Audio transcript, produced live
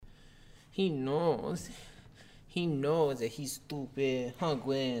He knows. He knows that he's stupid. Huh,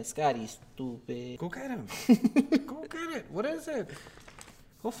 Gwen? Scotty's stupid. Go get him. Go get it. What is it?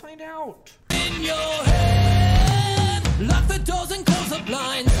 Go find out. In your head, lock the doors and close the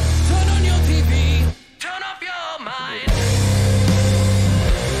blinds. Turn on your TV, turn off your mind.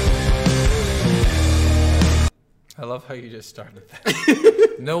 I love how you just started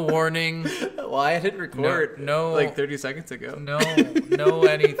that. No warning. Well, I didn't record No. like 30 seconds ago. No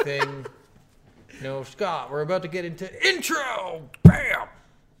anything. No, Scott, we're about to get into intro. Bam.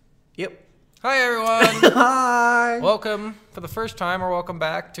 Yep. Hi, everyone. Hi. Welcome for the first time, or welcome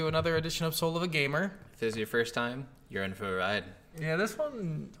back to another edition of Soul of a Gamer. If this is your first time, you're in for a ride. Yeah, this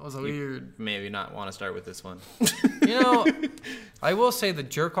one was weird. Maybe not want to start with this one. You know, I will say the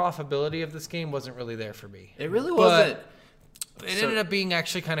jerk-off ability of this game wasn't really there for me. It really wasn't. It ended up being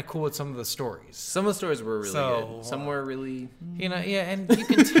actually kind of cool with some of the stories. Some of the stories were really So, good. Some were really... You know, yeah, and you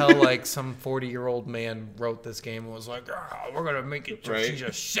can tell, like, some 40-year-old man wrote this game and was like, we're going to make it so Right. she's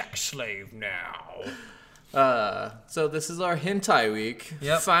a sex slave now. So this is our hentai week.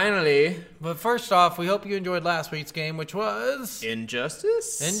 Yep. Finally. But first off, we hope you enjoyed last week's game, which was...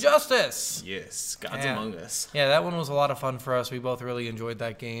 Injustice? Injustice! Yes. Gods Yeah. Among Us. Yeah, that one was a lot of fun for us. We both really enjoyed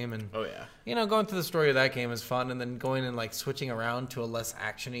that game, and... Oh, yeah. You know, going through the story of that game was fun, and then going and, like, switching around to a less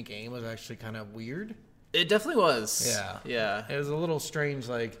action-y game was actually kind of weird. It definitely was. Yeah. Yeah. It was a little strange,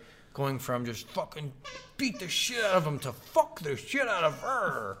 like, going from just fucking beat the shit out of him to fuck the shit out of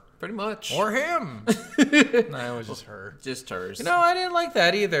her. Pretty much. Or him. No, it was just her. Just hers. No, I didn't like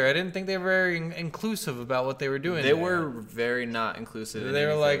that either. I didn't think they were very inclusive about what they were doing. They there. were very not inclusive. in They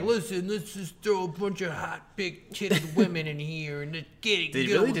were anything. like, listen, let's just throw a bunch of hot, big titted women in here and let's get it They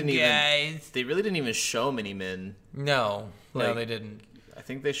going, really didn't guys. They really didn't even show many men. No, Like, they didn't. I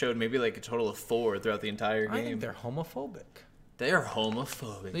think they showed maybe like a total of 4 throughout the entire game. I think they're homophobic. They are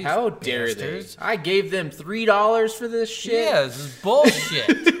homophobic. These How dare bastards. they? I gave them $3 for this shit. Yeah, this is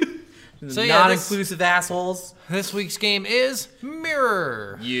bullshit. So, yeah, Non-inclusive assholes. This week's game is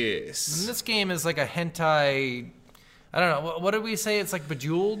Mirror. And Yes. this game is like a hentai. I don't know. What did we say? It's like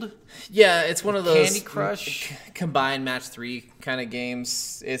Bejeweled? Yeah, it's one of those Candy Crush? combined match 3 kind of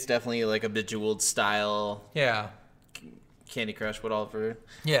games. It's definitely like a Bejeweled style Yeah. Candy Crush, whatever.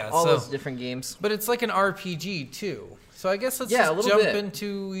 Yeah. All so, those different games. but it's like an RPG too. So I guess let's Yeah, a just little jump bit.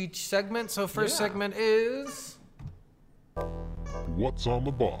 into each segment. So first Yeah. segment is What's on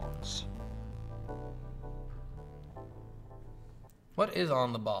the box? what is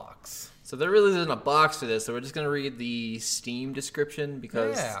on the box? So there really isn't a box to this, so we're just going to read the Steam description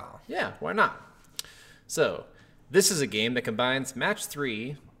because... Yeah, why not? So, this is a game that combines match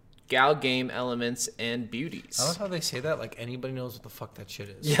 3, gal game elements, and beauties. I love how they say that like anybody knows what the fuck that shit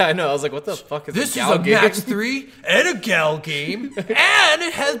is. Yeah, I know. I was like, what the fuck is This a is gal a game? match 3 and a gal game, and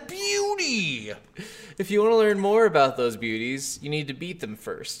it has beauty. If you want to learn more about those beauties, you need to beat them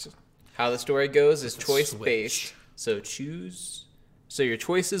first. How the story goes is choice-based, so your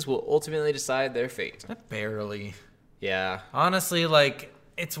choices will ultimately decide their fate. Barely. Yeah. Honestly, like,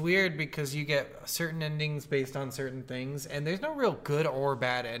 it's weird because you get certain endings based on certain things, and there's no real good or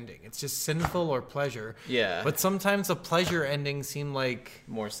bad ending. It's just sinful or pleasure. Yeah. But sometimes the pleasure endings seem like,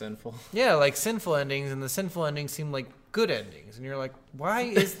 More sinful. yeah, like sinful endings, and the sinful endings seem like good endings. And you're like, why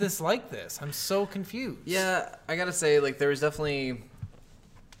is this like this? I'm so confused. Yeah, I gotta say, like, there was definitely...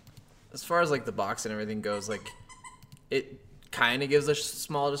 As far as, like, the box and everything goes, like, it kind of gives a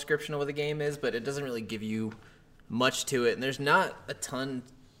small description of what the game is, but it doesn't really give you much to it, and there's not a ton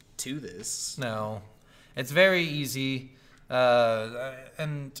to this. No. It's very easy.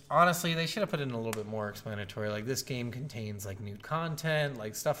 And honestly, they should have put in a little bit more explanatory. Like, this game contains, like, nude content,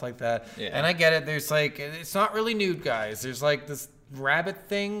 like, stuff like that. Yeah. And I get it. There's, like, it's not really nude, guys. There's, like, this rabbit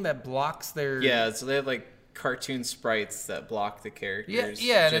thing that blocks their... Yeah, so they have, like, cartoon sprites that block the characters.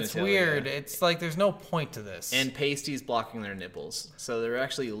 Yeah, and it's genitalia. weird. It's like there's no point to this. And pasties blocking their nipples. So there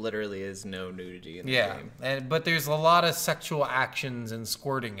actually literally is no nudity in the yeah, game. but there's a lot of sexual actions and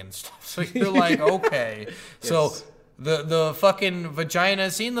squirting and stuff. So you're like, okay. So Yes. the fucking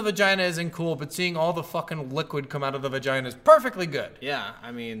vagina, seeing the vagina isn't cool, but seeing all the fucking liquid come out of the vagina is perfectly good. Yeah,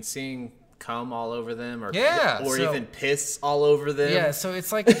 I mean, seeing cum all over them or Yeah, or so- even piss all over them. Yeah, so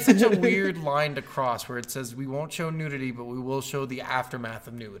it's like it's such a weird line to cross where it says we won't show nudity, but we will show the aftermath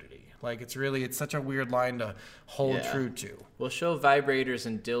of nudity. Like it's such a weird line to hold Yeah. true to. We'll show vibrators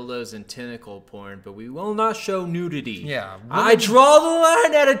and dildos and tentacle porn, but we will not show nudity. Yeah, I draw the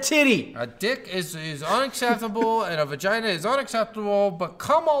line at a titty. A dick is unacceptable and a vagina is unacceptable, but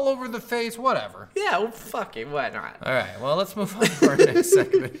cum all over the face, whatever. Yeah, well, fuck it, why not? All right, well, let's move on to our next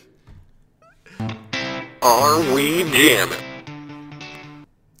segment. Are we jamming?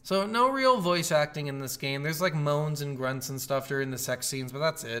 So no real voice acting in this game. There's like moans and grunts and stuff during the sex scenes, but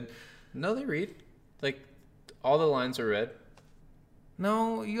that's it. No, they read. Like, all the lines are read.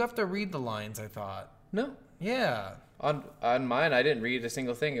 No, you have to read the lines, I thought. No. Yeah. On mine, I didn't read a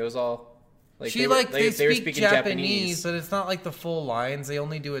single thing. It was all... Like, They they were speak speaking Japanese, but it's not like the full lines. They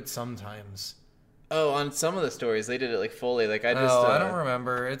only do it sometimes. Oh, on some of the stories, they did it, like, fully. Like, I just... I don't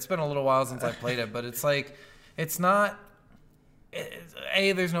remember. It's been a little while since I played it, but it's like... It's not...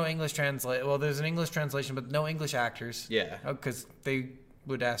 there's no English translation. Well, there's an English translation, but no English actors. Yeah. Because they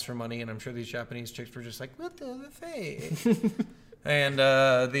would ask for money, and I'm sure these Japanese chicks were just like, what the fake? And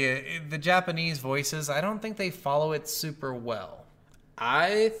the Japanese voices, I don't think they follow it super well.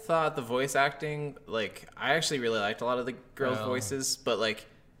 I thought the voice acting, like, I actually really liked a lot of the girls' voices, but, like,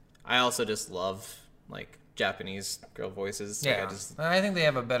 I also just love, like, Japanese girl voices. Yeah. Like, I think they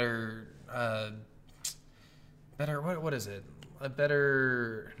have a better, what is it? A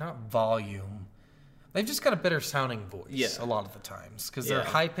better, not volume. They've just got a better sounding voice a lot of the times because their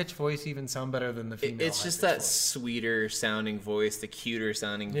high-pitched voice even sound better than the female. It's just that sweeter sounding voice, the cuter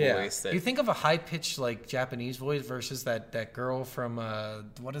sounding voice. That You think of a high-pitched like Japanese voice versus that girl from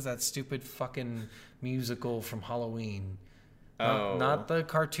what is that stupid fucking musical from Halloween? Not the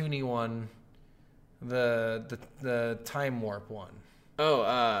cartoony one, the Time Warp one.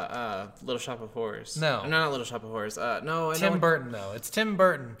 Little Shop of Horrors. No, not Little Shop of Horrors. No, Tim Burton though. It's Tim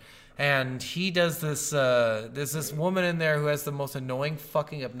Burton. And he does this, there's this woman in there who has the most annoying,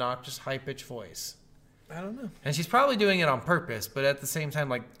 fucking, obnoxious, high-pitched voice. I don't know. And she's probably doing it on purpose, but at the same time,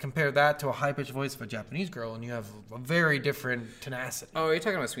 like, compare that to a high-pitched voice of a Japanese girl, and you have a very different tenacity. Oh, are you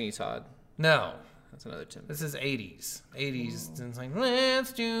talking about Sweeney Todd? No. That's another Tim. This is 80s. 80s. And it's like,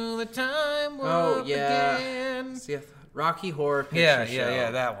 let's do the time warp again. See, Rocky Horror Picture Show.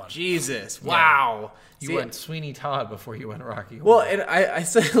 Yeah, that one. Jesus. Wow. You went Sweeney Todd before you went Rocky Horror. Well, and I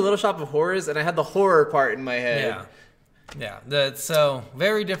said Little Shop of Horrors, and I had the horror part in my head. Yeah. So,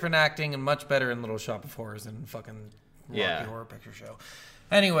 very different acting and much better in Little Shop of Horrors than fucking Rocky Horror Picture Show.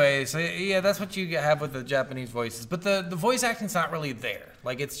 Anyway, so yeah, that's what you have with the Japanese voices. But the voice acting's not really there.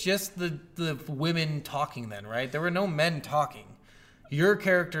 Like, it's just the women talking then, right? There were no men talking. Your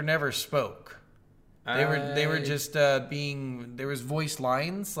character never spoke. They were just being... There was voice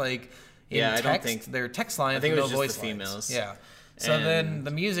lines, like... I don't think... They're text lines, I think but it was no voice just the lines. females. Yeah. So then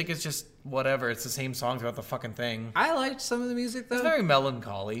the music is just whatever. It's the same song throughout the fucking thing. I liked some of the music, though. It's very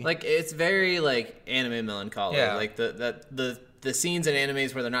melancholy. Like, it's very, like, anime melancholy. Yeah. Like, the scenes in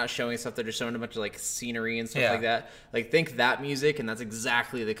animes where they're not showing stuff, they're just showing a bunch of, like, scenery and stuff like that. Like, think that music, and that's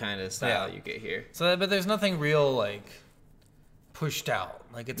exactly the kind of style you get here. So, but there's nothing real, like... pushed out.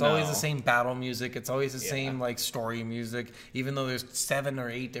 Like, it's always the same battle music. It's always the same, like, story music, even though there's 7 or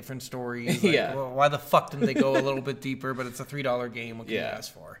 8 different stories. Like, well, why the fuck didn't they go a little bit deeper? But it's a $3 game. What can you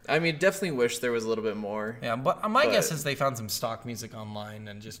ask for? I mean, definitely wish there was a little bit more. Yeah, but my guess is they found some stock music online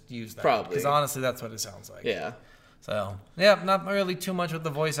and just used that. Probably. Because honestly, that's what it sounds like. Yeah. So, yeah, not really too much with the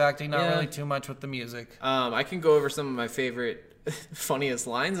voice acting, not really too much with the music. I can go over some of my favorite funniest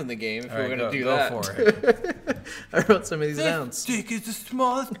lines in the game if we're going to do go that. for it. I wrote some of these down. This dick is the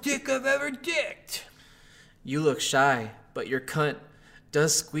smallest dick I've ever dicked. You look shy, but your cunt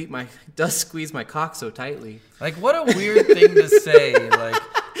does squeeze my cock so tightly. Like, what a weird thing to say. Like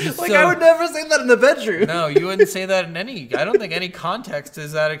I would never say that in the bedroom. No, you wouldn't say that in any... I don't think any context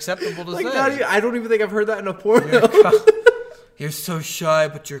is that acceptable to say. I don't even think I've heard that in a porno. You're so shy,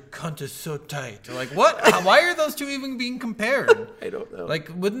 but your cunt is so tight. You're like, what? Why are those two even being compared? I don't know.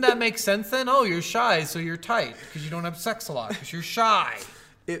 Like, wouldn't that make sense then? Oh, you're shy, so you're tight. Because you don't have sex a lot, because you're shy.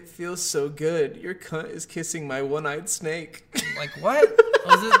 It feels so good. Your cunt is kissing my one-eyed snake. Like, what?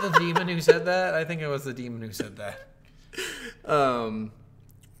 Was it the demon who said that? I think it was the demon who said that.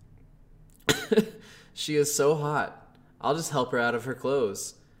 She is so hot. I'll just help her out of her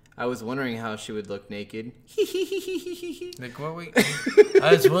clothes. I was wondering how she would look naked. Like, what? Wait.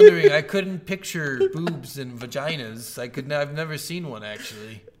 I was wondering. I couldn't picture boobs and vaginas. I've never seen one,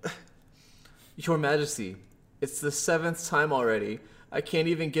 actually. Your Majesty, it's the 7th time already. I can't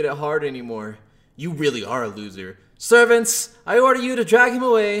even get it hard anymore. You really are a loser. Servants, I order you to drag him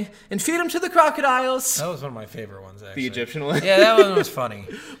away and feed him to the crocodiles. That was one of my favorite ones, actually. The Egyptian one? Yeah, that one was funny.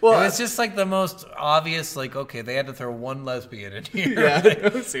 Well, it was just like the most obvious, like, okay, they had to throw one lesbian in here. Yeah,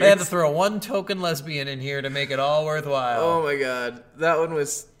 they had to throw one token lesbian in here to make it all worthwhile. Oh my god. That one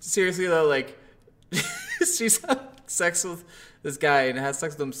was, seriously though, like, she's had sex with this guy and has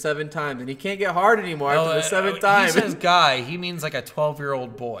sex with him 7 times, and he can't get hard anymore after the 7th time. He says guy, he means like a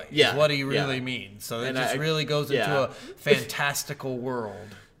 12-year-old boy. Yeah, is what he really means. So it just really goes into a fantastical world.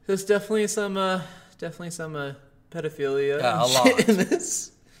 There's definitely some pedophilia a lot in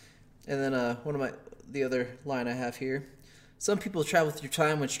this. And then the other line I have here. Some people travel through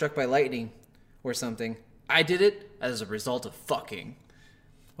time when struck by lightning or something. I did it as a result of fucking.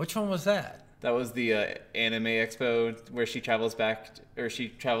 Which one was that? That was the Anime Expo where she travels back, or she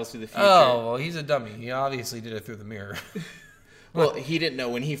travels through the future. Oh, well, he's a dummy. He obviously did it through the mirror. Well, he didn't know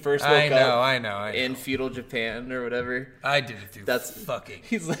when he first woke up I know. in feudal Japan or whatever. I did it through That's fucking.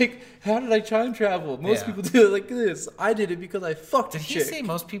 He's like, how did I time travel? Most Yeah. people do it like this. I did it because I fucked Did a he chick. say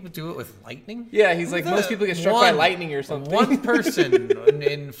most people do it with lightning? Yeah, he's like, most people get struck by lightning or something. One person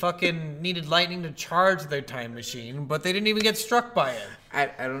in fucking needed lightning to charge their time machine, but they didn't even get struck by it.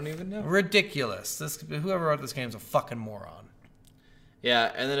 I don't even know. Ridiculous. Whoever wrote this game is a fucking moron. Yeah,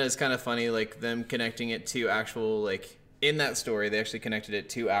 and then it's kind of funny, like, them connecting it to actual, like, in that story, they actually connected it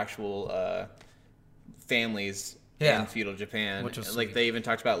to actual families in feudal Japan. Which was like, sweet. they even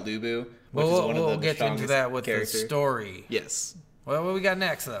talked about Lubu, which Well, is one of the we'll get strongest into that with character. the story. Yes. Well, what we got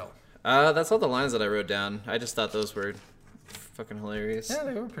next, though? That's all the lines that I wrote down. I just thought those were fucking hilarious. Yeah,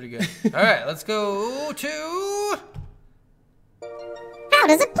 they were pretty good. All right, let's go to... How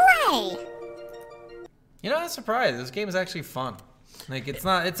does it play? You know, I'm surprised. This game is actually fun. Like,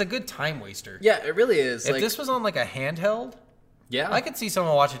 it's a good time waster. Yeah, it really is. If like, this was on, like, a handheld, yeah. I could see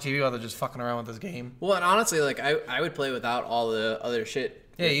someone watching TV while they're just fucking around with this game. Well, and honestly, like, I would play without all the other shit.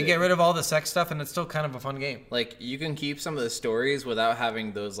 Yeah, with you it. get rid of all the sex stuff, and it's still kind of a fun game. Like, you can keep some of the stories without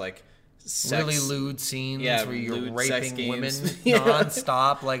having those, like, sex... Really lewd scenes Yeah, where you're lewd sex raping women games. Yeah.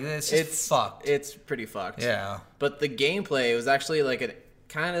 non-stop. Like, it's just fucked. It's pretty fucked. Yeah. But the gameplay was actually, like, a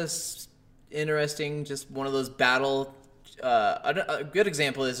kind of interesting, just one of those battle... a good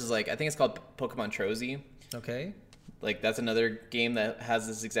example of this is, like, I think it's called Pokemon Trozy. Okay. Like, that's another game that has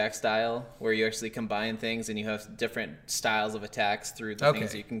this exact style where you actually combine things and you have different styles of attacks through the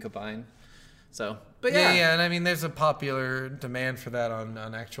things you can combine. So, but yeah. Yeah, and I mean, there's a popular demand for that on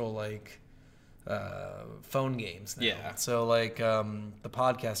actual, like, phone games now. Yeah. So, like, the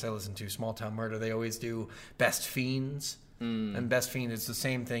podcast I listen to, Small Town Murder, they always do Best Fiends. And Best Fiend is the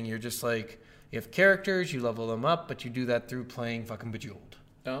same thing. You're just, like, you have characters, you level them up, but you do that through playing fucking Bejeweled.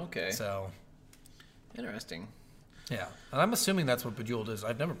 Oh, okay. So, Interesting. yeah. And I'm assuming that's what Bejeweled is.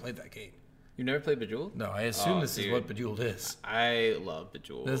 I've never played that game. You never played Bejeweled? No, I assume Oh, this is dude. what Bejeweled is. I love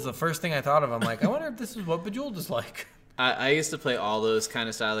Bejeweled. This is the first thing I thought of. I'm like, I wonder if this is what Bejeweled is like. I used to play all those kind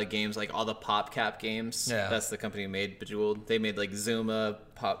of style of games, like all the PopCap games. Yeah. That's the company who made Bejeweled. They made like Zuma,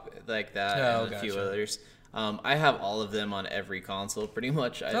 Pop, like that, Oh, and a few gotcha. others. I have all of them on every console, pretty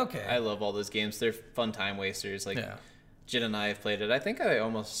much. Okay. I love all those games. They're fun time wasters. Like, Yeah. Jin and I have played it. I think I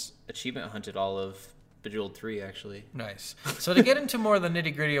almost achievement hunted all of Bejeweled 3, actually. Nice. So to get into more of the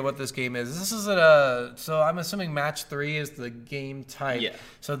nitty gritty of what this game is, this is so I'm assuming match 3 is the game type. Yeah.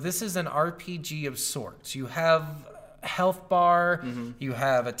 So this is an RPG of sorts. You have health bar, you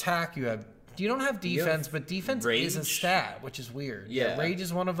have attack, you don't have defense, but defense is a rage. stat, which is weird. Yeah. Rage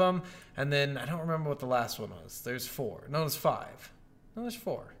is one of them, and then I don't remember what the last one was. There's 4. No, there's 5. No, there's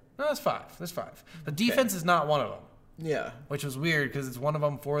 4. No, there's 5. There's 5. But defense is not one of them. Yeah. Which was weird because it's one of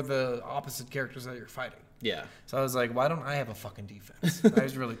them for the opposite characters that you're fighting. Yeah. So I was like, why don't I have a fucking defense? I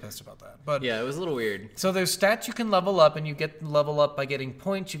was really pissed about that. But Yeah, it was a little weird. so there's stats you can level up, and you get level up by getting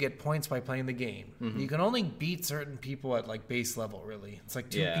points. You get points by playing the game. You can only beat certain people at like base level, really. It's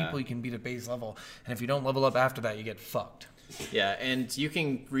like 2 Yeah. people you can beat at base level. And if you don't level up after that, you get fucked. Yeah, and you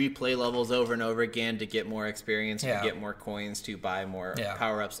can replay levels over and over again to get more experience, Yeah. to get more coins, to buy more Yeah.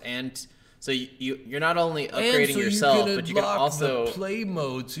 power-ups. And so you're not only upgrading yourself, but you can also... the play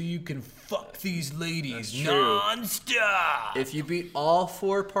mode so you can fuck these ladies That's true. non-stop. If you beat all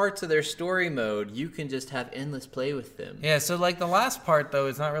 4 parts of their story mode, you can just have endless play with them. Yeah, so like the last part though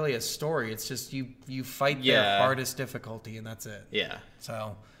is not really a story. It's just you fight their Yeah. hardest difficulty, and that's it. Yeah.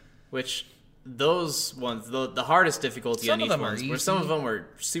 So Which, those ones, the hardest difficulty Some on of each them are one, where some easy. of them were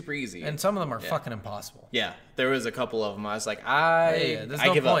super easy. and some of them are fucking impossible. yeah, there was a couple of them. I was like, I There's I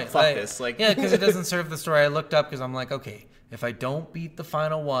no give point. up. Fuck this. Like, yeah, because it doesn't serve the story. I looked up because I'm like, okay, if I don't beat the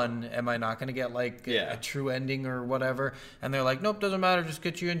final one, am I not going to get like Yeah. a true ending or whatever? And they're like, nope, doesn't matter. Just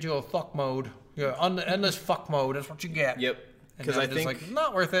get you into a fuck mode. Yeah, endless fuck mode. That's what you get. Yep. And Because I'm I just think like,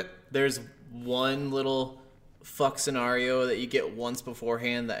 not worth it. there's one little fuck scenario that you get once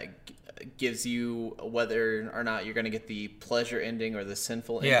beforehand that gives you whether or not you're going to get the pleasure ending or the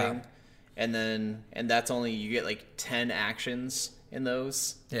sinful Yeah. ending. And that's only, you get like 10 actions in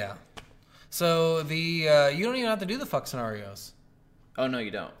those. Yeah. So the you don't even have to do the fuck scenarios. Oh, no, you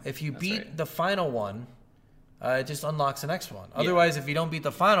don't. If you That's beat right. the final one, it just unlocks the next one. Otherwise, if you don't beat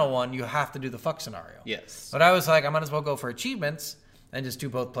the final one, you have to do the fuck scenario. Yes. But I was like, I might as well go for achievements and just do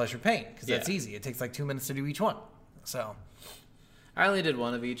both pleasure pain because that's Yeah. easy. It takes like 2 minutes to do each one. So I only did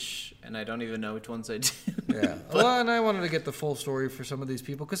one of each, and I don't even know which ones I did. Yeah. Well, and I wanted to get the full story for some of these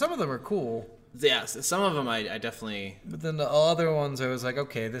people because some of them are cool. Yeah, some of them I definitely... But then the other ones, I was like,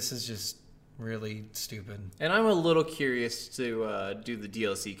 okay, this is just really stupid. And I'm a little curious to do the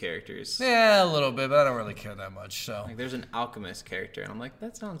DLC characters. Yeah, a little bit, but I don't really care that much. So. Like, there's an alchemist character, and I'm like,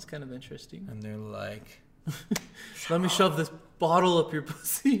 that sounds kind of interesting. And they're like... Let me shove this bottle up your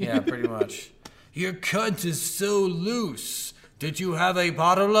pussy. Yeah, pretty much. Your cunt is so loose. Did you have a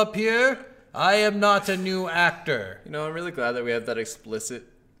bottle up here? I am not a new actor. You know, I'm really glad that we have that explicit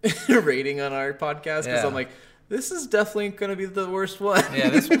rating on our podcast, because Yeah. I'm like, this is definitely going to be the worst one. Yeah,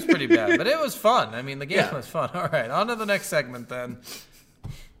 this was pretty bad, but it was fun. I mean, the game was fun. All right, on to the next segment then.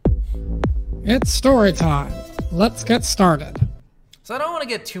 It's story time. Let's get started. So I don't want to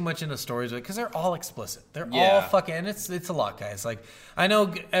get too much into stories because they're all explicit. They're all Yeah. fucking, and it's a lot, guys. Like, I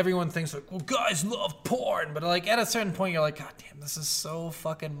know everyone thinks like, well, guys love porn, but like at a certain point, you're like, God damn, this is so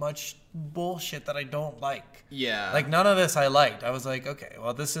fucking much bullshit that I don't like. Yeah. Like none of this I liked. I was like, okay,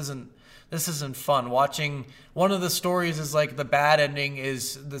 well this isn't fun. Watching one of the stories is like the bad ending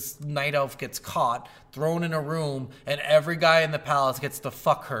is this night elf gets caught, thrown in a room, and every guy in the palace gets to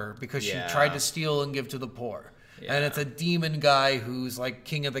fuck her because Yeah. she tried to steal and give to the poor. And it's a demon guy who's like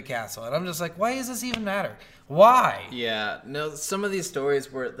king of the castle. And I'm just like, why does this even matter? Why? Yeah, no, some of these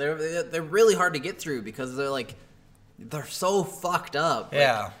stories were they're really hard to get through because they're so fucked up. Like,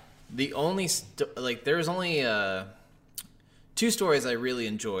 Yeah. the only there's only 2 stories I really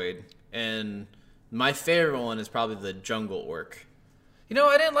enjoyed, and my favorite one is probably the Jungle Orc. You know,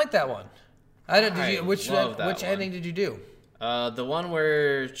 I didn't like that one. Which love that one. ending did you do? The one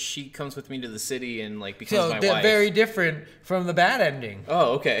where she comes with me to the city and like becomes So my they're wife. very different from the bad ending.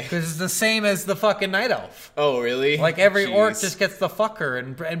 Oh, okay. Because it's the same as the fucking night elf. Oh, really? Like every orc Jeez. just gets the fuck her and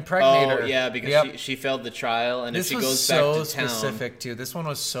impregnate her. Oh, yeah, because Yep. she failed the trial, and This if she was goes so back to town, specific too. This one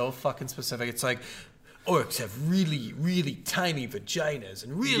was so fucking specific. It's like orcs have really, really tiny vaginas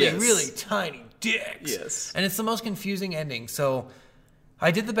and really, Yes. really tiny dicks. Yes. And it's the most confusing ending. So I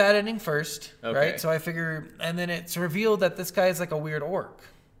did the bad ending first, Okay. right? So I figure, and then it's revealed that this guy is like a weird orc,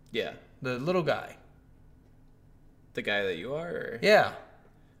 yeah, the little guy. the guy that you are. Or... Yeah,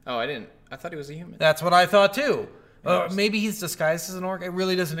 Oh, I didn't. I thought he was a human. that's what I thought too. Maybe he's disguised as an orc. It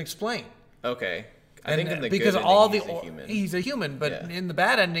really doesn't explain. Okay. I And think in the because good all ending, the he's a human. he's a human, but Yeah. in the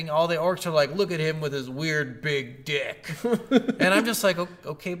bad ending, all the orcs are like, "Look at him with his weird big dick," and I'm just like,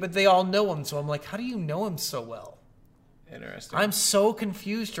 "Okay," but they all know him, so I'm like, "How do you know him so well?" Interesting. I'm so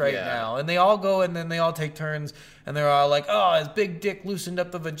confused right Yeah. now, and they all go and then they all take turns, and they're all like, "Oh, his big dick loosened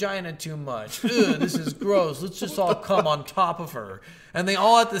up the vagina too much. Ugh, this is gross. Let's just all come on top of her." And they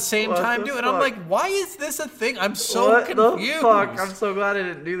all at the same What time the do it. And I'm fuck? like, "Why is this a thing?" I'm so confused. so glad I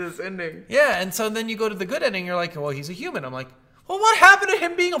didn't do this ending. Yeah, and so then you go to the good ending, you're like, well, he's a human. I'm like, well, what happened to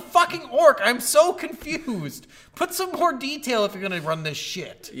him being a fucking orc? I'm so confused. Put some more detail if you're going to run this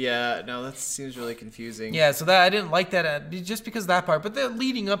shit. Yeah, no, that seems really confusing. Yeah, so that I didn't like that just because of that part. But the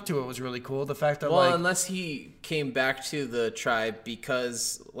leading up to it was really cool. The fact that, Well, like, unless he came back to the tribe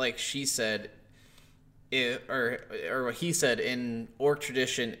because, like she said, or what he said, in orc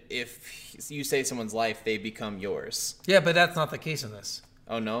tradition, if you save someone's life, they become yours. yeah, but that's not the case in this.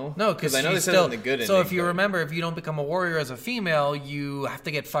 Oh, no? No, because I know they she's said still. it in the good ending. So if you but- remember, if you don't become a warrior as a female, you have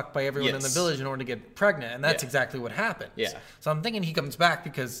to get fucked by everyone in the Yes. village in order to get pregnant, and that's Yeah. exactly what happens. Yeah. So I'm thinking he comes back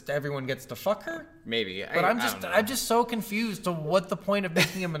because everyone gets to fuck her. Maybe. But I don't know. I'm just so confused to what the point of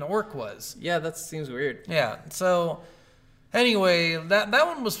making him an orc was. Yeah, that seems weird. Yeah. So anyway, that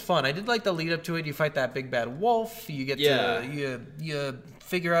one was fun. I did like the lead up to it. You fight that big bad wolf. You get Yeah. to you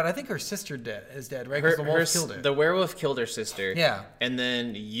figure out. I think her sister is dead, right? Because the wolf killed her. The werewolf killed her sister. Yeah. And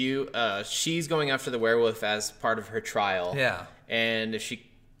then she's going after the werewolf as part of her trial. Yeah. And if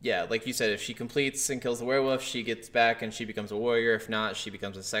like you said, if she completes and kills the werewolf, she gets back and she becomes a warrior. If not, she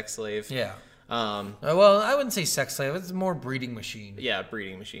becomes a sex slave. Yeah. Um, Well, I wouldn't say sex slave. It's more breeding machine. yeah,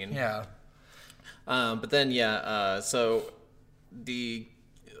 breeding machine. Yeah. But then, so the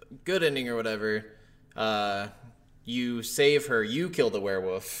good ending or whatever, you save her, you kill the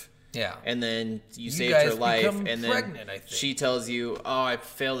werewolf. Yeah. And then you saved guys her life, become and then pregnant, I think. she tells you, "Oh, I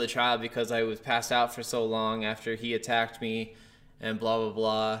failed the trial because I was passed out for so long after he attacked me, and blah blah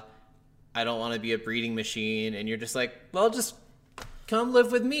blah. I don't want to be a breeding machine." And you're just like, "Well, just come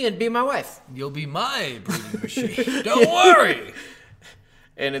live with me and be my wife." You'll be my breeding machine. Don't worry.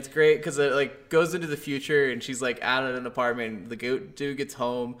 And it's great because it like goes into the future, and she's like out at an apartment. And the dude gets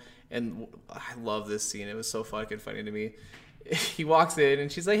home, and I love this scene. It was so fucking funny to me. He walks in,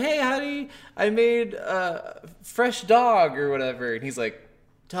 and she's like, "Hey, honey, I made a fresh dog or whatever." And he's like,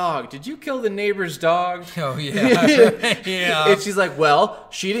 dog, did you kill the neighbor's dog? Oh, yeah. Yeah. And she's like, well,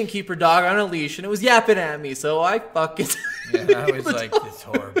 she didn't keep her dog on a leash, and it was yapping at me, so I fucking... Yeah, I was like, this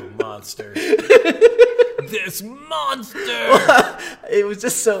horrible monster. This monster! It was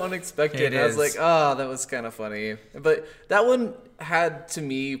just so unexpected. I was is. like, oh, that was kind of funny. But that one had, to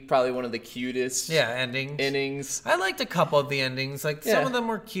me, probably one of the cutest endings. I liked a couple of the endings. Like, some Yeah. of them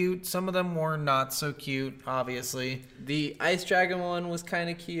were cute. Some of them were not so cute, obviously. The Ice Dragon one was kind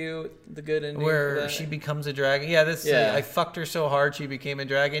of cute. The good ending. for Where that. she becomes a dragon. Yeah, Yeah. I fucked her so hard she became a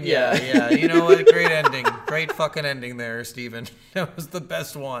dragon. Yeah. Yeah. You know what? Great ending. Great fucking ending there, Steven. That was the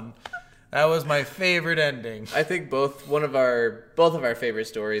best one. That was my favorite ending. I think both of our favorite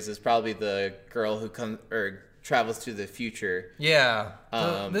stories is probably the girl who travels to the future. Yeah.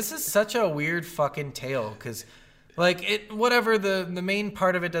 This is such a weird fucking tale because, like, the main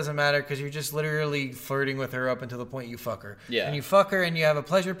part of it doesn't matter because you're just literally flirting with her up until the point you fuck her. Yeah. And you fuck her and you have a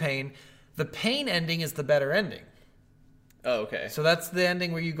pleasure pain. The pain ending is the better ending. Oh, okay. So that's the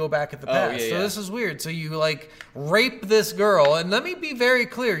ending where you go back at the past. yeah, So yeah. this is weird. So you, like, rape this girl. And let me be very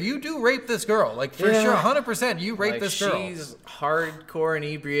clear. You do rape this girl. Like, for Yeah. sure, 100%, you rape Like, this girl. she's hardcore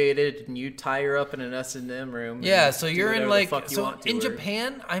inebriated, and you tie her up in an S&M room. Yeah, and so do you're in, whatever the like... fuck you So want to in her.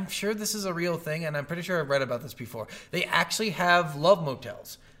 Japan, I'm sure this is a real thing, and I'm pretty sure I've read about this before. They actually have love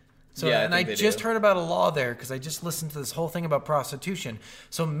motels. So, Yeah, I and I think they just do. heard about a law there because I just listened to this whole thing about prostitution.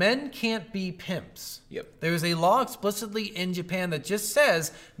 So men can't be pimps. Yep. There is a law explicitly in Japan that just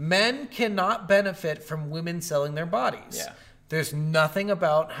says men cannot benefit from women selling their bodies. Yeah. There's nothing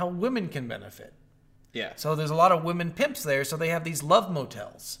about how women can benefit. Yeah. So there's a lot of women pimps there, so they have these love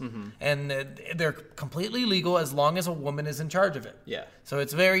motels. Mm-hmm. And they're completely legal as long as a woman is in charge of it. Yeah. So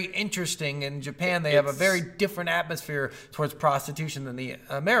it's very interesting. In Japan, they have a very different atmosphere towards prostitution than the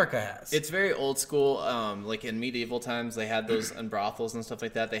America has. It's very old school. Like in medieval times, they had those in brothels and stuff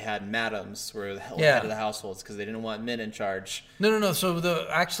like that. They had madams were the head of the households because they didn't want men in charge. No. So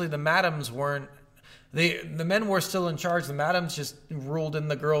the madams weren't. The men were still in charge. The madams just ruled in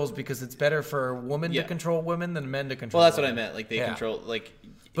the girls because it's better for women to control women than men to control. Well, that's what I women. meant. Like they control. Like,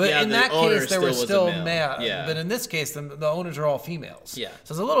 But yeah, in the that owner case, there were was a still male. male. Yeah. But in this case, the owners are all females. Yeah.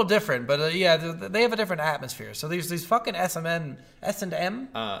 So it's a little different. But they have a different atmosphere. So there's these fucking S&M, S&M.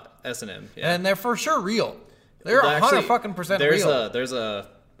 Yeah. and they're for sure real. They're Well, 100% real.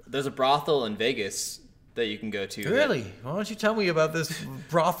 There's a brothel in Vegas that you can go to. Really? Why don't you tell me about this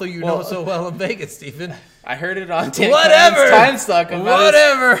brothel you know so well in Vegas, Stephen? I heard it on Dan Whatever. Time Suck about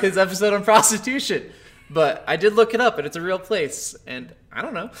Whatever. his episode on prostitution. But I did look it up, and it's a real place. And I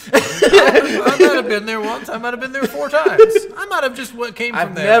don't know. I might have been there once. I might have been there 4 times. I might have just came from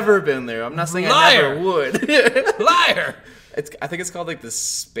I've there. never been there. I'm not saying I Liar. never would. Liar. I think it's called like the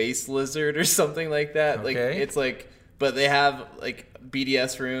Space Lizard or something like that. Like Okay. it's like, but they have like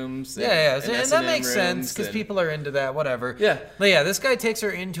BDS rooms. Yeah. And And that S&M makes sense rooms because and- people are into that, whatever. Yeah. But yeah, this guy takes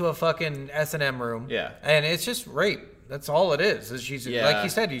her into a fucking S&M room. Yeah. And it's just rape. That's all it is. She's Yeah. like you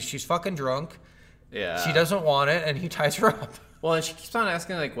said, she's fucking drunk. Yeah. She doesn't want it, and he ties her up. Well, and she keeps on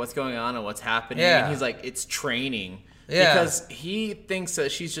asking like what's going on and what's happening. Yeah. And he's like, it's training. Yeah. Because he thinks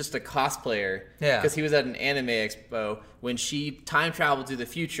that she's just a cosplayer. Yeah. Because he was at an anime expo when she time traveled to the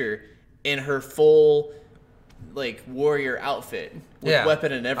future in her full like warrior outfit with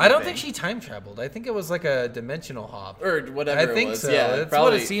weapon and everything. I don't think she time traveled. I think it was like a dimensional hop. or whatever. I it think was. so. Yeah, That's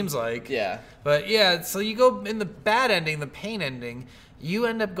probably, what it seems like. Yeah. But yeah, so you go in the bad ending, the pain ending, you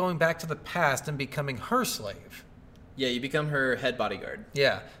end up going back to the past and becoming her slave. Yeah, you become her head bodyguard.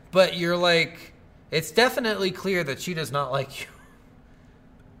 Yeah. But you're like, it's definitely clear that she does not like you.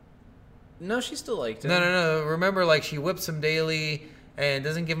 No, she still liked him. No. Remember, like, she whips him daily and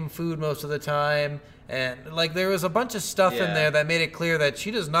doesn't give him food most of the time. And, like, there was a bunch of stuff in Yeah. there that made it clear that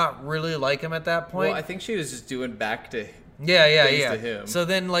she does not really like him at that point. Well, I think she was just doing back to Yeah. to him. So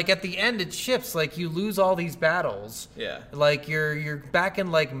then, like, at the end, it shifts. Like, you lose all these battles. Yeah. Like, you're back in,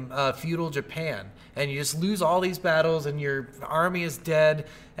 like, feudal Japan. And you just lose all these battles, and your army is dead.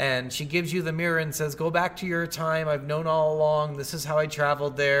 And she gives you the mirror and says, go back to your time. I've known all along. This is how I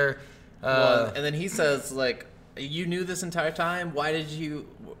traveled there. Well, and then he says, like, you knew this entire time? Why did you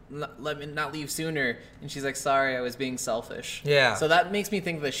let me not leave sooner? And she's like, sorry, I was being selfish. Yeah. So that makes me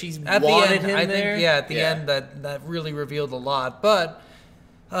think that she's At the wanted end, him I there. think, at the end, that really revealed a lot. But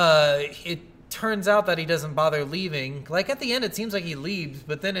it turns out that he doesn't bother leaving. Like, at the end, it seems like he leaves,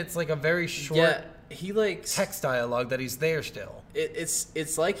 but then it's like a very short Yeah, he like text dialogue that he's there still.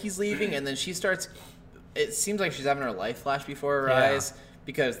 It's like he's leaving, and then she starts. It seems like she's having her life flash before her Yeah. eyes,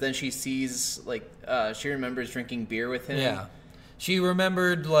 because then she sees like she remembers drinking beer with him. Yeah. She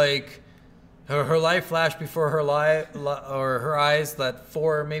remembered, like, Her life flashed before her or her eyes that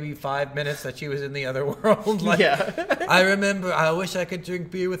 4, maybe 5 minutes that she was in the other world. Like, Yeah. I remember. I wish I could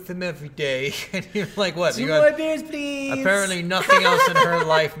drink beer with them every day. And you're like, what? Two more beers, please. Apparently, nothing else in her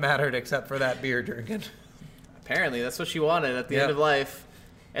life mattered except for that beer drinking. Apparently, that's what she wanted at the end Yeah. of life.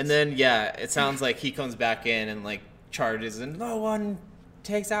 And then, yeah, it sounds like he comes back in and like charges, and no one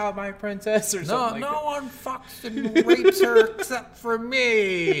takes out my princess or something. No one fucks and rapes her except for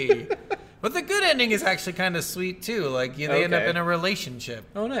me. But the good ending is actually kind of sweet too. Like they end up Okay. in a relationship.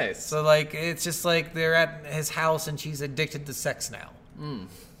 Oh, nice. So like it's just like they're at his house and she's addicted to sex now.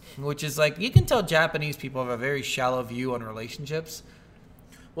 Which is like you can tell Japanese people have a very shallow view on relationships.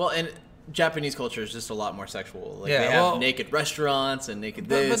 Well, and Japanese culture is just a lot more sexual. Like Yeah, they have well- naked restaurants and naked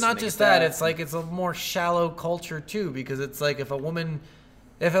But this. not naked just that, it's like it's a more shallow culture too because it's like if a woman's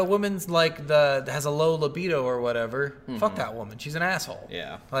like has a low libido or whatever, fuck that woman. She's an asshole.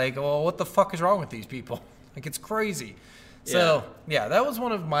 Yeah. Like, well, what the fuck is wrong with these people? Like, it's crazy. So, yeah, that was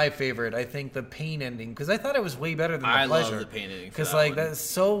one of my favorite, I think, the pain ending, because I thought it was way better than the I love pleasure. the pain ending for Because, that like, one. that's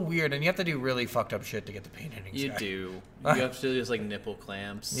so weird, and you have to do really fucked up shit to get the pain ending. You do. You have to do just like nipple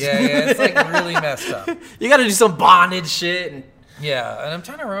clamps. Yeah, it's like really messed up. You got to do some bondage shit. And Yeah, and I'm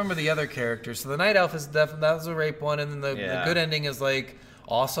trying to remember the other characters. So the Night Elf is definitely, that was a rape one, and then the Yeah. good ending is, like,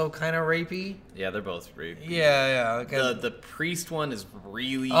 also kind of rapey. yeah, they're both rape. Yeah. Like, The priest one is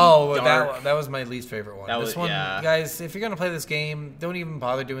really oh, dark. that was my least favorite one. That This was- one, yeah. guys, if you're gonna play this game, don't even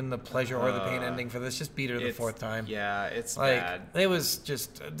bother doing the pleasure or the pain ending for this. Just beat her the It's- 4th time. Yeah, it's Like bad. it was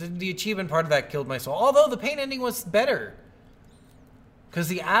just the achievement part of that killed my soul. Although the pain ending was better. Because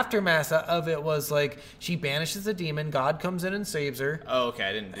the aftermath of it was like she banishes the demon, God comes in and saves her. Oh, okay,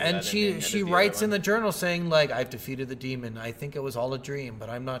 I didn't do And that she ending. I she did the writes other in the one. journal saying like I've defeated the demon. I think it was all a dream, but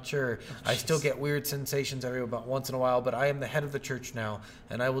I'm not sure. I still get weird sensations every about once in a while, but I am the head of the church now,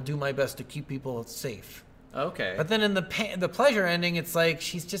 and I will do my best to keep people safe. Okay. But then in the pleasure ending, it's like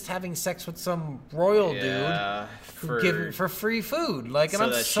she's just having sex with some royal yeah, dude for free food. Like, and so I'm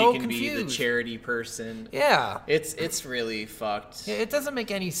that so she can confused. be the charity person. Yeah. It's really fucked. It doesn't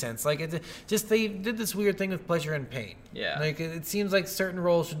make any sense. Like, it just they did this weird thing with pleasure and pain. Yeah. Like, it seems like certain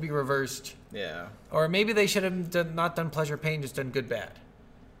roles should be reversed, Yeah. or maybe they should have not done pleasure pain, just done good bad.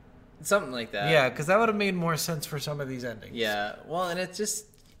 Something like that. Yeah, because that would have made more sense for some of these endings. Yeah. Well, and it just,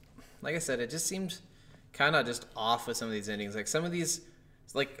 like I said, it just seems kind of just off with some of these endings. Like some of these,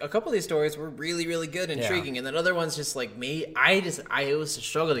 like a couple of these stories were really, really good and intriguing, and then other ones just like me. I was a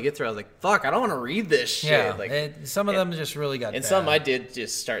struggle to get through. I was like, fuck, I don't want to read this shit. Yeah, Like some of them just really got and bad. some I did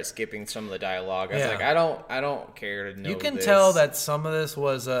just start skipping some of the dialogue. I was Yeah. like, I don't care to know. You can this. tell that some of this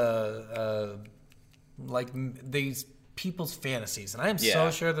was these people's fantasies, and I am so Yeah.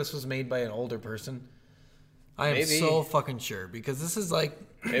 sure this was made by an older person. I am Maybe. so fucking sure because this is like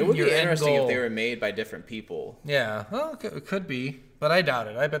It would your be end interesting goal. if they were made by different people. Yeah, well, it could be, but I doubt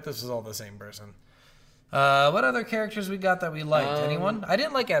it. I bet this is all the same person. What other characters we got that we liked? Anyone? I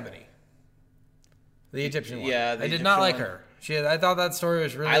didn't like Ebony, the Egyptian one. Yeah, the I did not Egyptian like one. her. I thought that story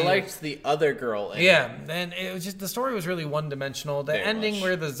was really. I liked the other girl. In Yeah, it. and it was just the story was really one dimensional. The Very ending much.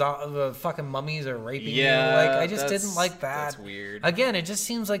 where the fucking mummies are raping Yeah, you, like I just that's- didn't like that. that's weird. Again, it just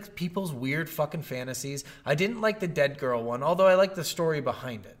seems like people's weird fucking fantasies. I didn't like the dead girl one, although I liked the story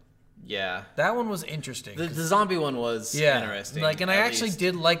behind it. Yeah. That one was interesting. The zombie one was interesting. Like, and I at actually least.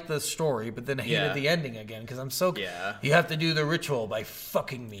 did like the story, but then hated Yeah. the ending again because I'm so. Yeah. You have to do the ritual by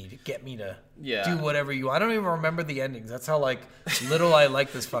fucking me to get me to Yeah. do whatever you. I don't even remember the endings. That's how like little I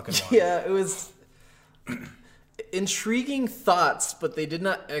like this fucking one. Yeah, it was intriguing thoughts, but they did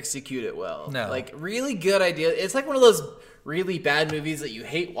not execute it well. No. Like, really good idea. It's like one of those really bad movies that you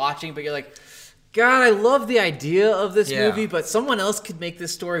hate watching, but you're like, God, I love the idea of this Yeah. movie, but someone else could make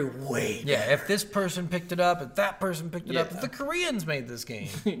this story way Yeah, if this person picked it up, if that person picked it up, Yeah. if the Koreans made this game,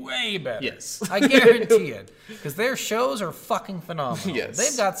 way better. Yes. I guarantee it. Because their shows are fucking phenomenal. Yes.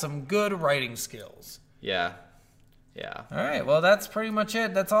 They've got some good writing skills. Yeah. Yeah. All right, well, that's pretty much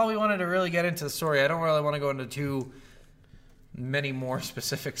it. That's all we wanted to really get into the story. I don't really want to go into too many more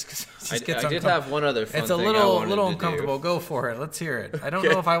specifics because it just gets I did uncomfortable. have one other fun It's a thing I little wanted to do. uncomfortable. Go for it. Let's hear it. I don't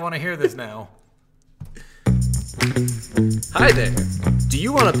know if I want to hear this now. Hi there. Do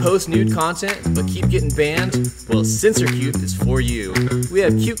you want to post nude content but keep getting banned? Well, CensorCute is for you. We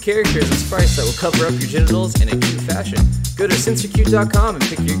have cute characters and sprites that will cover up your genitals in a cute fashion. Go to censorcute.com and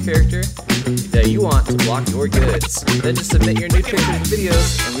pick your character that you want to block your goods. Then just submit your nude pictures and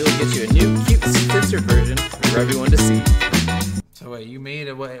videos, and we will get you a new cute censored version for everyone to see. So wait, you made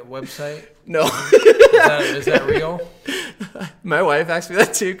a website? No. Is that real? My wife asked me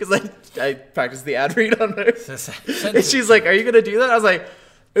that too because I practiced the ad read on her. Censor- And she's like, "Are you gonna do that?" I was like,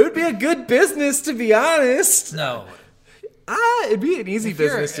 It would be a good business, to be honest. No. It'd be an easy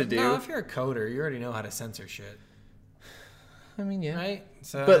business to do. No, if you're a coder, you already know how to censor shit. I mean, yeah. Right?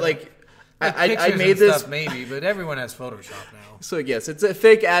 So, But like I pictures made and this. stuff maybe, but everyone has Photoshop now. So yes, it's a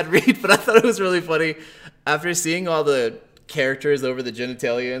fake ad read, but I thought it was really funny after seeing all the characters over the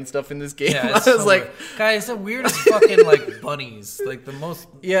genitalia and stuff in this game. Yeah, I was so like, weird. Guys, the weirdest fucking like bunnies, like the most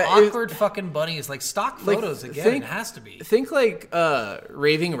awkward fucking bunnies, like stock photos again. It has to be. Think like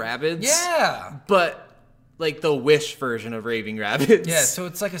Raving Rabbids. Yeah. But like the Wish version of Raving Rabbids. Yeah, so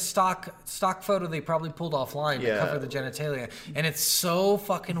it's like a stock photo they probably pulled offline to cover the genitalia, and it's so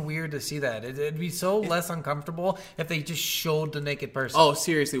fucking weird to see that. It'd be so less uncomfortable if they just showed the naked person. Oh,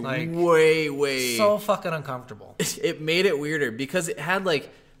 seriously, Like, way. so fucking uncomfortable. It made it weirder because it had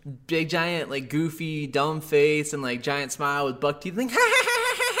like big giant like goofy dumb face and like giant smile with buck teeth. Like,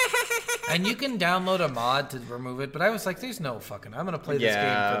 And you can download a mod to remove it, but I was like, there's no fucking, I'm going to play this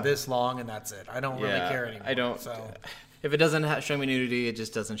game for this long and that's it. I don't really care anymore. I don't. So. If it doesn't show me nudity, it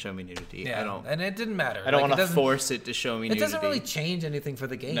just doesn't show me nudity. Yeah, I don't. and it didn't matter. I don't want to force it to show me nudity. It doesn't really change anything for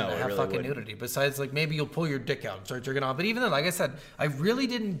the game No, to it have really fucking wouldn't. nudity. Besides, like, maybe you'll pull your dick out and start jerking off. But even then, like I said, I really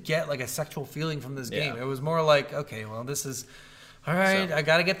didn't get, like, a sexual feeling from this game. Yeah. It was more like, okay, well, this is... All right, So- I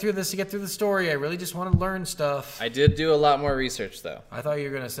got to get through this to get through the story. I really just want to learn stuff. I did do a lot more research though. I thought you were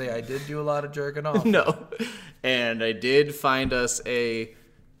going to say I did do a lot of jerking off. No, and I did find us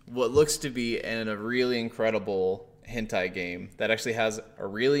what looks to be a really incredible hentai game that actually has a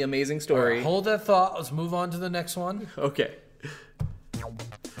really amazing All story. right, hold that thought. Let's move on to the next one. Okay.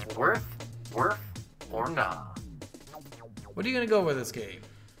 Worth or not? What are you going to go with this game?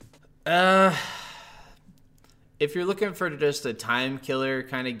 If you're looking for just a time killer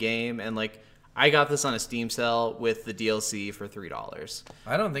kind of game, and like I got this on a Steam sale with the DLC for $3.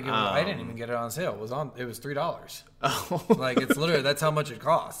 I don't think it was, I didn't even get it on sale. It was $3. Oh, Like, it's literally, that's how much it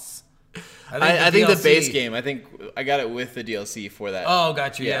costs. I think the DLC base game. I think I got it with the DLC for that. Oh,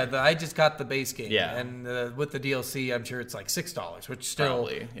 got you. Yeah, Yeah. I just got the base game. Yeah. And with the DLC, I'm sure it's like $6, which still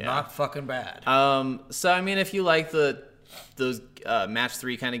Probably, yeah. not fucking bad. So I mean, if you like those match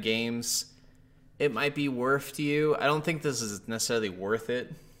 3 kind of games, it might be worth to you. I don't think this is necessarily worth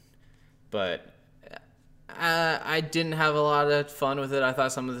it, but I didn't have a lot of fun with it. I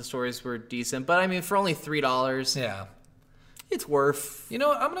thought some of the stories were decent, but I mean, for only $3, Yeah. it's worth. You know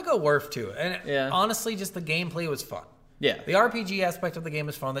what? I'm going to go worth too. And Yeah. honestly, just the gameplay was fun. Yeah. The RPG aspect of the game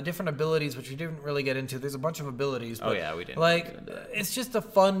is fun. The different abilities, which we didn't really get into. There's a bunch of abilities. But Oh, yeah, we didn't Like, get into that. it's just a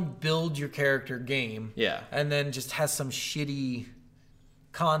fun build your character game. Yeah. And then just has some shitty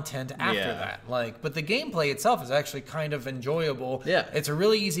content after Yeah. that. Like, but the gameplay itself is actually kind of enjoyable. Yeah. It's a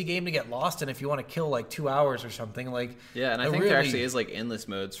really easy game to get lost in if you want to kill like 2 hours or something. Like, Yeah, and I think there actually is like endless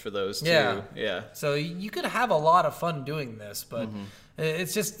modes for those too. Yeah. Yeah. So you could have a lot of fun doing this, but Mm-hmm.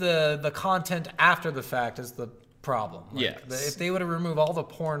 it's just the content after the fact is the problem. Like, Yes. if they would have removed all the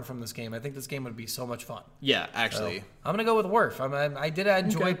porn from this game, I think this game would be so much fun. Yeah, actually. So, I'm gonna go with Worf. I did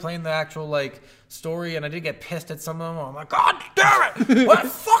enjoy Okay. playing the actual like story, and I did get pissed at some of them. I'm like, God damn it! What?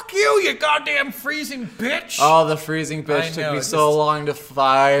 Fuck you goddamn freezing bitch! Oh, the freezing I bitch took know, me it's so just- long to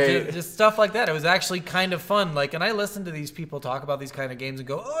fight. Just stuff like that. It was actually kind of fun. Like, and I listen to these people talk about these kind of games and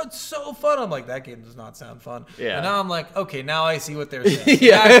go, "Oh, it's so fun." I'm like, that game does not sound fun. Yeah. And now I'm like, okay, now I see what they're saying.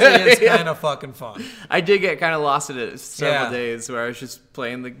 Yeah. It actually is Yeah. kind of fucking fun. I did get kind of lost in it several Yeah. days where I was just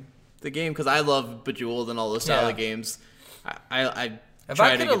playing the game because I love Bejeweled and all those style of Yeah. games. I If try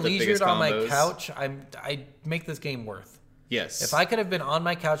I to could get have the biggest leisured on my combos. couch, I'd make this game worth. Yes. If I could have been on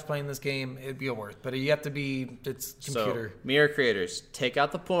my couch playing this game, it'd be a worth. But you have to be, it's computer. So, Mirror creators, take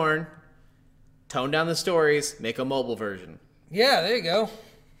out the porn, tone down the stories, make a mobile version. Yeah, there you go.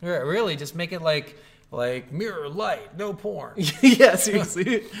 Really, just make it like mirror light, no porn. Yeah,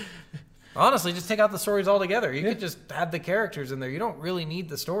 seriously. Honestly, just take out the stories altogether. You could just have the characters in there. You don't really need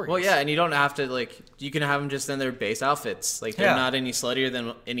the stories. Well, yeah, and you don't have to you can have them just in their base outfits. Like they're Yeah. not any sluttier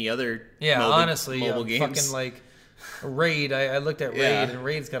than any other. Yeah, honestly, mobile games. fucking like Raid. I looked at Raid, Yeah. and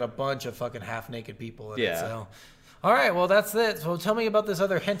Raid's got a bunch of fucking half-naked people in it. Yeah. So, all right, well that's it. So tell me about this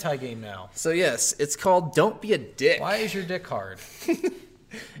other hentai game now. So yes, it's called Don't Be a Dick. Why is your dick hard?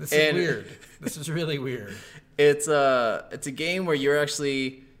 This is And- weird. This is really weird. It's a game where you're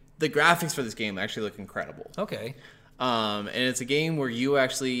actually the graphics for this game actually look incredible. Okay. And it's a game where you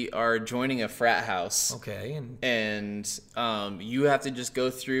actually are joining a frat house. Okay. And you have to just go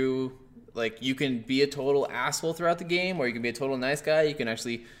through, like, you can be a total asshole throughout the game, or you can be a total nice guy. You can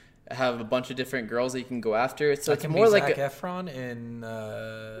actually have a bunch of different girls that you can go after. So it's Can more be like Zac Efron in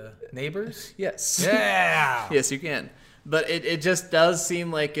Neighbors. yes, Yeah. yes, you can. But it just does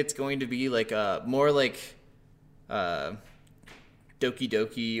seem like it's going to be like more like Doki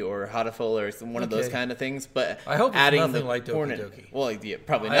Doki or Hatoful or one of those kind of things. But I hope it's adding nothing the like Doki porn Doki. Well, yeah,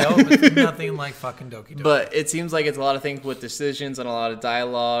 probably I not. hope it's nothing like fucking Doki Doki. But it seems like it's a lot of things with decisions and a lot of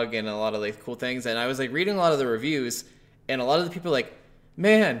dialogue and a lot of like cool things. And I was like reading a lot of the reviews, and a lot of the people are like,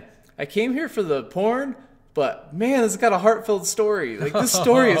 man, I came here for the porn, but man, this has got a heartfelt story. Like, this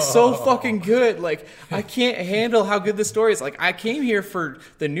story is so fucking good. Like, I can't handle how good the story is. Like, I came here for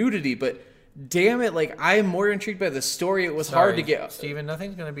the nudity, but damn it, like, I'm more intrigued by the story. It was hard to get. Steven,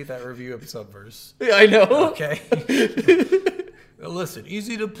 nothing's gonna beat that review of Subverse. I know. Okay. Listen,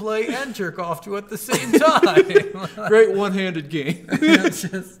 easy to play and jerk off to at the same time. Great one-handed game. It's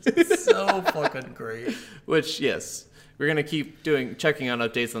just so fucking great. Which, yes, we're gonna keep checking on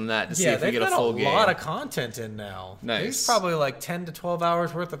updates on that to see Yeah, if we they've get a got full a game. lot of content in now. Nice. There's probably like 10 to 12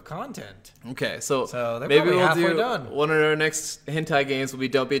 hours worth of content. Okay, so they're maybe probably we'll halfway do done. one of our next hentai games will be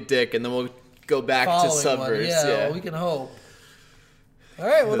Don't Be a Dick, and then we'll go back to Following one, Subverse. yeah, Yeah, well, we can hope. All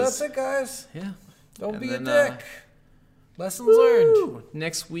right, well, Because- that's it, guys. yeah. Don't And be a then, dick. Lessons learned. Woo!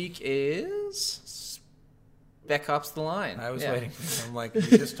 Next week is Spec Ops: The Line. I was Yeah. waiting for you. I'm like, we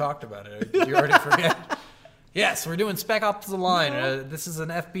just talked about it. Did you already forget? Yes, we're doing Spec Ops: The Line. This is an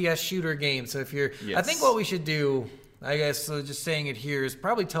FPS shooter game. So if you're, I Yes. think what we should do, I guess, so just saying it here, is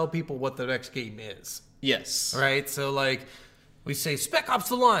probably tell people what the next game is. Yes. Right? So like, we say Spec Ops: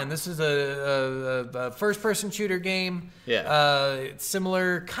 The Line. This is a first-person shooter game. Yeah. It's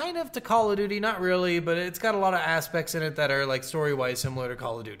similar, kind of, to Call of Duty. Not really, but it's got a lot of aspects in it that are like story-wise similar to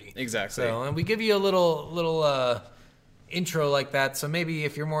Call of Duty. Exactly. So, and we give you a little intro like that. So maybe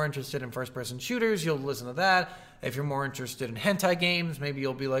if you're more interested in first-person shooters, you'll listen to that. If you're more interested in hentai games, maybe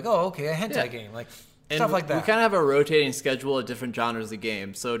you'll be like, oh, okay, a hentai Yeah. game, like And stuff like that. We kind of have a rotating schedule of different genres of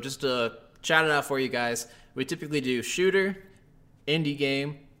games. So just to shout it out for you guys, we typically do shooter, indie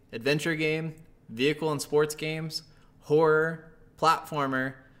game, adventure game, vehicle and sports games, horror,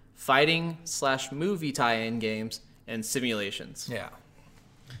 platformer, fighting/movie tie-in games, and simulations. Yeah.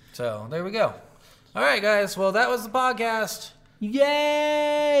 So there we go. All right, guys. Well, that was the podcast.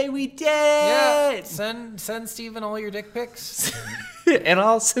 Yay! We did Yeah. it! Send Steven all your dick pics. And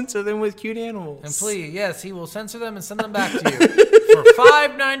I'll censor them with cute animals. And please, yes, he will censor them and send them back to you for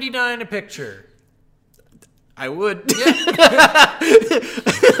 $5.99 a picture. I would. Yeah.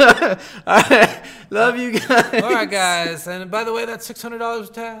 All right. Love you guys. All right, guys. And by the way, that's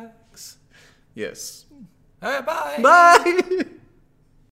 $600 tax. Yes. All right, bye. Bye.